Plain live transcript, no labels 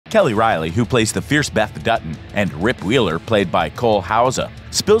Kelly Riley, who plays the fierce Beth Dutton, and Rip Wheeler, played by Cole Hauser,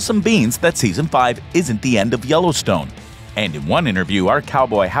 spill some beans that Season 5 isn't the end of Yellowstone. And in one interview, our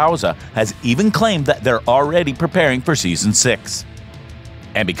cowboy Hauser has even claimed that they're already preparing for Season 6.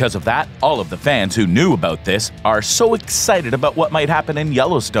 And because of that, all of the fans who knew about this are so excited about what might happen in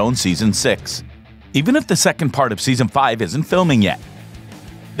Yellowstone Season 6, even if the second part of Season 5 isn't filming yet.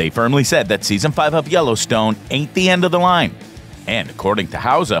 They firmly said that Season 5 of Yellowstone ain't the end of the line. And according to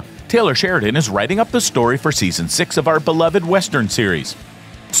Hauser, Taylor Sheridan is writing up the story for Season 6 of our beloved Western series.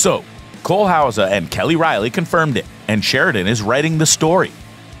 So, Cole Hauser and Kelly Riley confirmed it, and Sheridan is writing the story.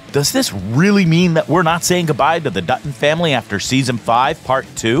 Does this really mean that we're not saying goodbye to the Dutton family after Season 5, Part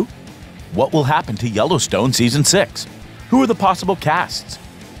 2? What will happen to Yellowstone Season 6? Who are the possible casts?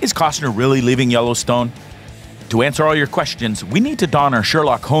 Is Costner really leaving Yellowstone? To answer all your questions, we need to don our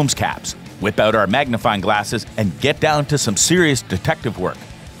Sherlock Holmes caps, whip out our magnifying glasses, and get down to some serious detective work.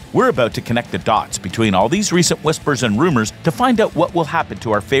 We're about to connect the dots between all these recent whispers and rumors to find out what will happen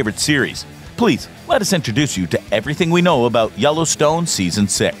to our favorite series. Please, let us introduce you to everything we know about Yellowstone Season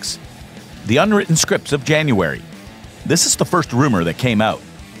 6. The unwritten scripts of January. This is the first rumor that came out.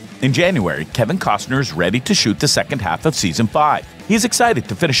 In January, Kevin Costner is ready to shoot the second half of Season 5. He is excited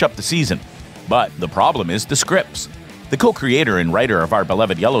to finish up the season. But the problem is the scripts. The co-creator and writer of our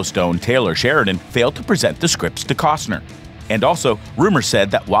beloved Yellowstone, Taylor Sheridan, failed to present the scripts to Costner. And also, rumors said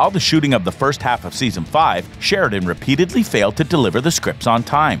that while the shooting of the first half of Season 5, Sheridan repeatedly failed to deliver the scripts on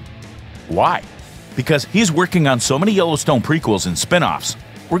time. Why? Because he's working on so many Yellowstone prequels and spin-offs.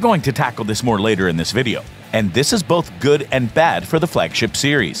 We're going to tackle this more later in this video, and this is both good and bad for the flagship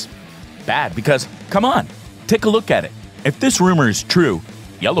series. Bad because, come on, take a look at it. If this rumor is true,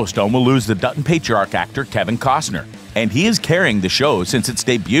 Yellowstone will lose the Dutton patriarch actor Kevin Costner, and he is carrying the show since its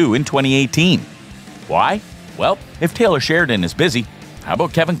debut in 2018. Why? Well, if Taylor Sheridan is busy, how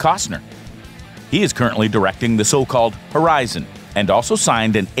about Kevin Costner? He is currently directing the so-called Horizon, and also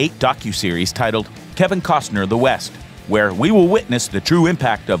signed an 8 docuseries titled Kevin Costner the West, where we will witness the true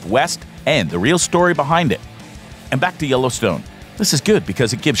impact of West and the real story behind it. And back to Yellowstone. This is good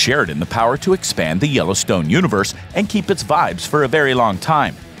because it gives Sheridan the power to expand the Yellowstone universe and keep its vibes for a very long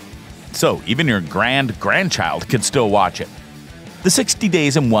time. So even your grandchild could still watch it. The 60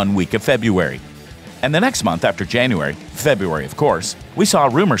 days and 1 week of February. And the next month after January, February of course, we saw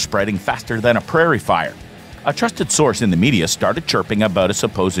rumors spreading faster than a prairie fire. A trusted source in the media started chirping about a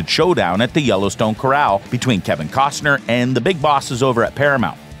supposed showdown at the Yellowstone Corral between Kevin Costner and the big bosses over at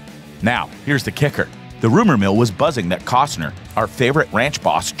Paramount. Now, here's the kicker. The rumor mill was buzzing that Costner, our favorite ranch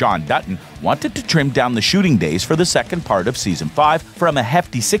boss John Dutton, wanted to trim down the shooting days for the second part of Season 5 from a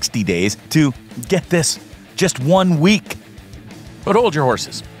hefty 60 days to, get this, just 1 week. But hold your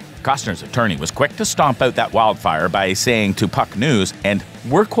horses. Costner's attorney was quick to stomp out that wildfire by saying to Puck News, and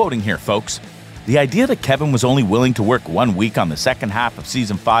we're quoting here, folks, the idea that Kevin was only willing to work 1 week on the second half of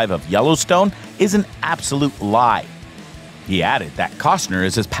Season 5 of Yellowstone is an absolute lie. He added that Costner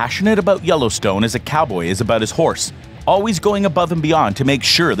is as passionate about Yellowstone as a cowboy is about his horse, always going above and beyond to make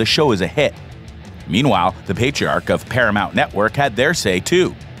sure the show is a hit. Meanwhile, the patriarch of Paramount Network had their say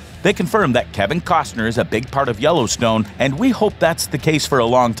too. They confirmed that Kevin Costner is a big part of Yellowstone, and we hope that's the case for a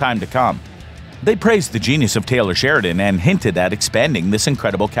long time to come. They praised the genius of Taylor Sheridan and hinted at expanding this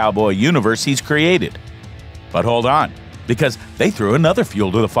incredible cowboy universe he's created. But hold on, because they threw another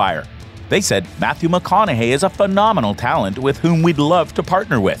fuel to the fire. They said Matthew McConaughey is a phenomenal talent with whom we'd love to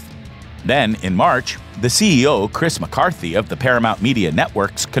partner with. Then, in March, the CEO, Chris McCarthy of the Paramount Media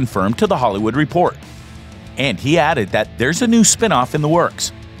Networks, confirmed to The Hollywood Report. And he added that there's a new spin-off in the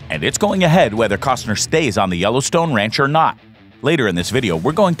works, and it's going ahead whether Costner stays on the Yellowstone Ranch or not. Later in this video,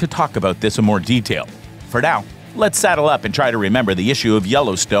 we're going to talk about this in more detail. For now, let's saddle up and try to remember the issue of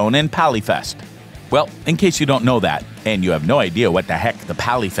Yellowstone and Pallyfest. Well, in case you don't know that, and you have no idea what the heck the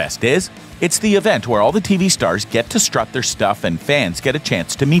Pallyfest is, it's the event where all the TV stars get to strut their stuff and fans get a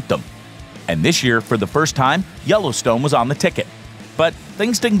chance to meet them. And this year, for the first time, Yellowstone was on the ticket. But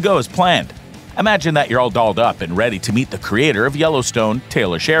things didn't go as planned. Imagine that you're all dolled up and ready to meet the creator of Yellowstone,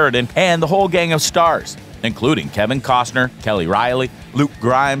 Taylor Sheridan, and the whole gang of stars, including Kevin Costner, Kelly Riley, Luke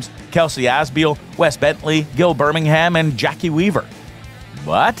Grimes, Kelsey Asbiel, Wes Bentley, Gil Birmingham, and Jackie Weaver.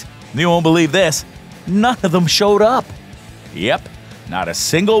 But you won't believe this, none of them showed up. Yep, not a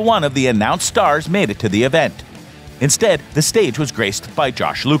single one of the announced stars made it to the event. Instead, the stage was graced by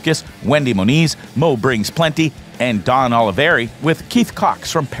Josh Lucas, Wendy Moniz, Mo Brings Plenty, and Don Oliveri with Keith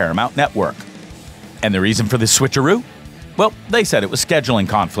Cox from Paramount Network. And the reason for this switcheroo? Well, they said it was scheduling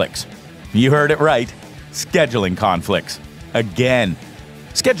conflicts. You heard it right. Scheduling conflicts. Again.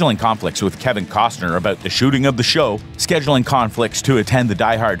 scheduling conflicts with Kevin Costner about the shooting of the show, scheduling conflicts to attend the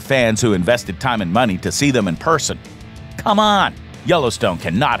diehard fans who invested time and money to see them in person. Come on! Yellowstone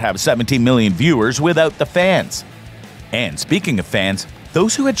cannot have 17 million viewers without the fans. And speaking of fans,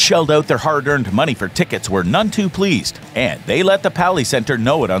 those who had shelled out their hard-earned money for tickets were none too pleased, and they let the Pally Center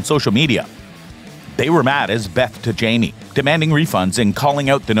know it on social media. They were mad as Beth to Jamie, demanding refunds and calling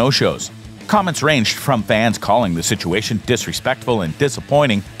out the no-shows. Comments ranged from fans calling the situation disrespectful and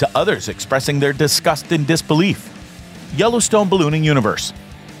disappointing to others expressing their disgust and disbelief. Yellowstone Ballooning Universe.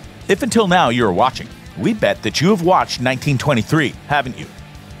 If until now you are watching, we bet that you have watched 1923, haven't you?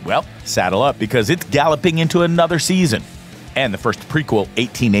 Well, saddle up because it's galloping into another season. And the first prequel,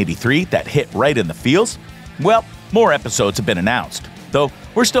 1883, that hit right in the feels? Well, more episodes have been announced, though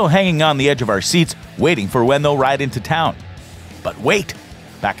we're still hanging on the edge of our seats waiting for when they'll ride into town. But wait!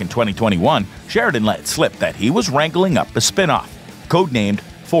 Back in 2021, Sheridan let it slip that he was wrangling up a spinoff, codenamed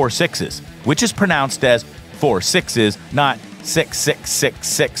 4 Sixes, which is pronounced as 4 Sixes, not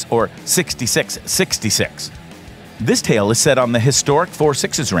 6666 or 6666. This tale is set on the historic 4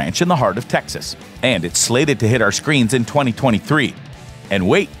 Sixes ranch in the heart of Texas, and it's slated to hit our screens in 2023. And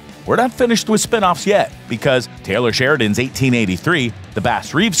wait, we're not finished with spinoffs yet, because Taylor Sheridan's 1883, the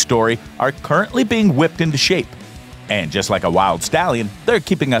Bass Reeves story, are currently being whipped into shape. And just like a wild stallion, they're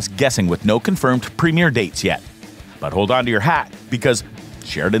keeping us guessing with no confirmed premiere dates yet. But hold on to your hat, because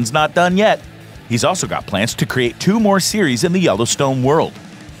Sheridan's not done yet. He's also got plans to create 2 more series in the Yellowstone world.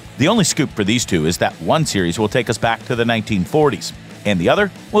 The only scoop for these 2 is that one series will take us back to the 1940s, and the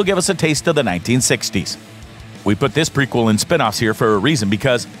other will give us a taste of the 1960s. We put this prequel and spinoffs here for a reason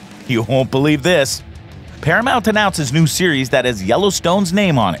because you won't believe this. Paramount announces new series that has Yellowstone's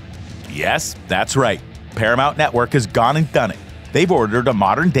name on it. Yes, that's right. Paramount Network has gone and done it. They've ordered a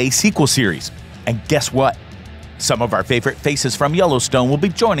modern-day sequel series. And guess what? Some of our favorite faces from Yellowstone will be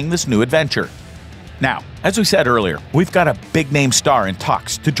joining this new adventure. Now, as we said earlier, we've got a big-name star in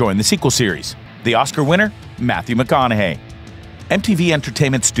talks to join the sequel series. The Oscar winner, Matthew McConaughey. MTV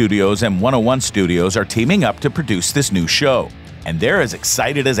Entertainment Studios and 101 Studios are teaming up to produce this new show. And they're as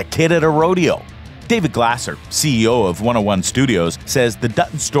excited as a kid at a rodeo. David Glasser, CEO of 101 Studios, says the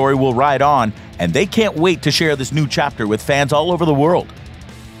Dutton story will ride on, and they can't wait to share this new chapter with fans all over the world.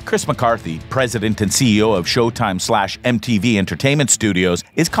 Chris McCarthy, president and CEO of Showtime/MTV Entertainment Studios,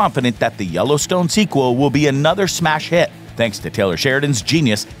 is confident that the Yellowstone sequel will be another smash hit, thanks to Taylor Sheridan's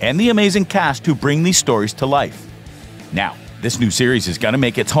genius and the amazing cast who bring these stories to life. Now, this new series is going to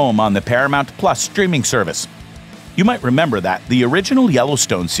make its home on the Paramount Plus streaming service. You might remember that the original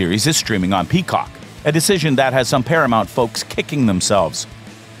Yellowstone series is streaming on Peacock, a decision that has some Paramount folks kicking themselves.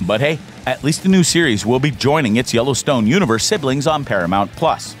 But hey, at least the new series will be joining its Yellowstone universe siblings on Paramount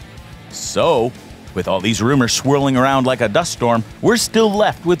Plus. So, with all these rumors swirling around like a dust storm, we're still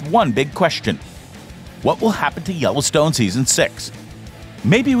left with one big question. What will happen to Yellowstone Season 6?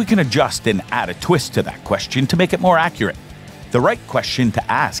 Maybe we can adjust and add a twist to that question to make it more accurate. The right question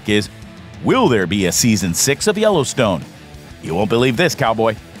to ask is, will there be a Season 6 of Yellowstone? You won't believe this,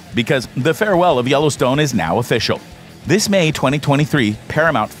 cowboy, because the farewell of Yellowstone is now official. This May 2023,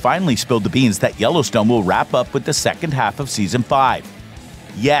 Paramount finally spilled the beans that Yellowstone will wrap up with the second half of Season 5.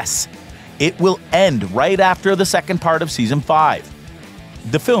 Yes, it will end right after the second part of Season 5.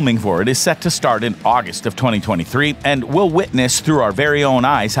 The filming for it is set to start in August of 2023, and we'll witness through our very own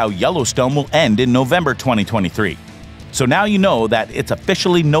eyes how Yellowstone will end in November 2023. So now you know that it's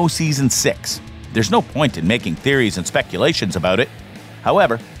officially no Season 6. There's no point in making theories and speculations about it.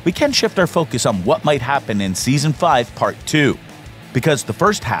 However, we can shift our focus on what might happen in Season 5 Part 2, because the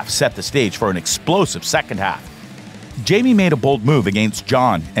first half set the stage for an explosive second half. Jamie made a bold move against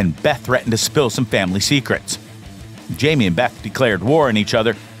John, and Beth threatened to spill some family secrets. Jamie and Beth declared war on each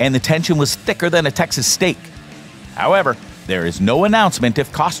other, and the tension was thicker than a Texas steak. However, there is no announcement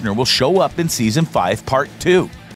if Costner will show up in Season 5 Part 2.